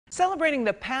Celebrating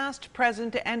the past,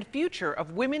 present, and future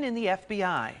of women in the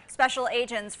FBI. Special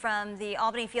agents from the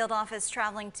Albany field office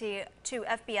traveling to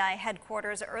FBI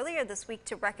headquarters earlier this week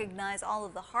to recognize all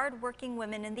of the hardworking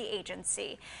women in the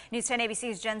agency. News 10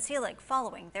 ABC's Jen Seelig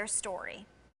following their story.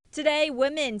 Today,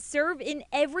 women serve in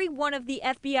every one of the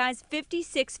FBI's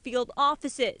 56 field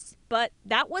offices. But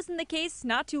that wasn't the case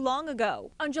not too long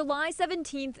ago. On July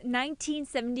 17,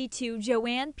 1972,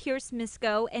 Joanne Pierce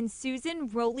Misko and Susan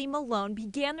Rowley Malone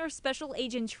began their special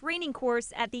agent training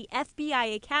course at the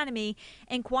FBI Academy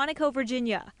in Quantico,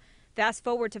 Virginia. Fast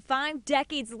forward to 5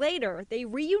 decades later, they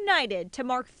reunited to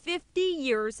mark 50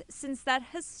 years since that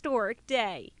historic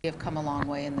day. We have come a long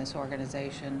way in this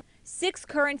organization. 6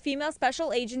 current female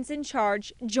special agents in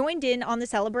charge joined in on the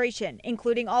celebration,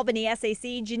 including Albany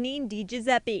SAC Janine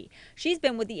DiGiuseppe. She's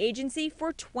been with the agency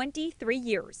for 23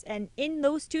 years, and in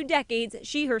those 2 decades,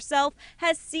 she herself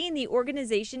has seen the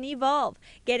organization evolve,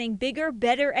 getting bigger,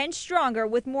 better, and stronger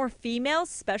with more female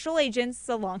special agents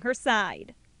along her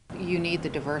side. You need the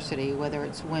diversity, whether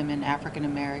it's women, African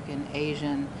American,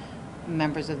 Asian,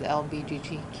 members of the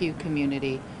LGBTQ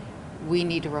community. We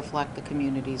need to reflect the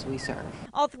communities we serve.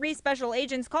 All 3 special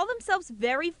agents call themselves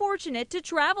very fortunate to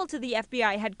travel to the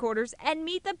FBI headquarters and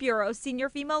meet the Bureau's senior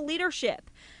female leadership.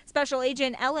 Special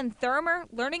Agent Ellen Thurmer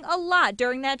learning a lot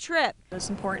during that trip. It's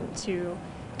important to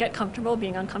get comfortable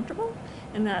being uncomfortable,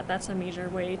 and that's a major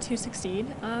way to succeed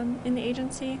in the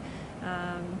agency.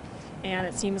 And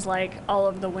it seems like all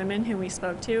of the women who we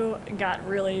spoke to got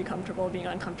really comfortable being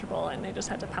uncomfortable, and they just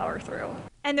had to power through.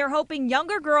 And they're hoping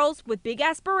younger girls with big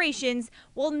aspirations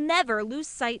will never lose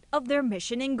sight of their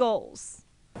mission and goals.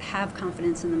 Have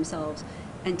confidence in themselves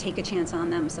and take a chance on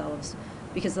themselves,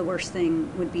 because the worst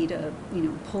thing would be to,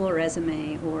 pull a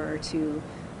resume or to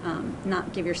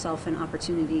not give yourself an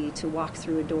opportunity to walk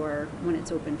through a door when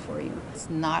it's open for you. It's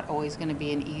not always going to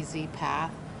be an easy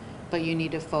path, but you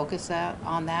need to focus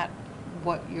on that,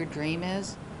 what your dream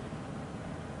is,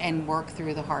 and work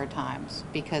through the hard times,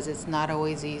 because it's not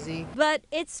always easy. But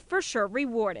it's for sure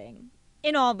rewarding.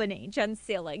 In Albany, Jen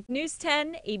Seelig, News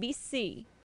 10 ABC.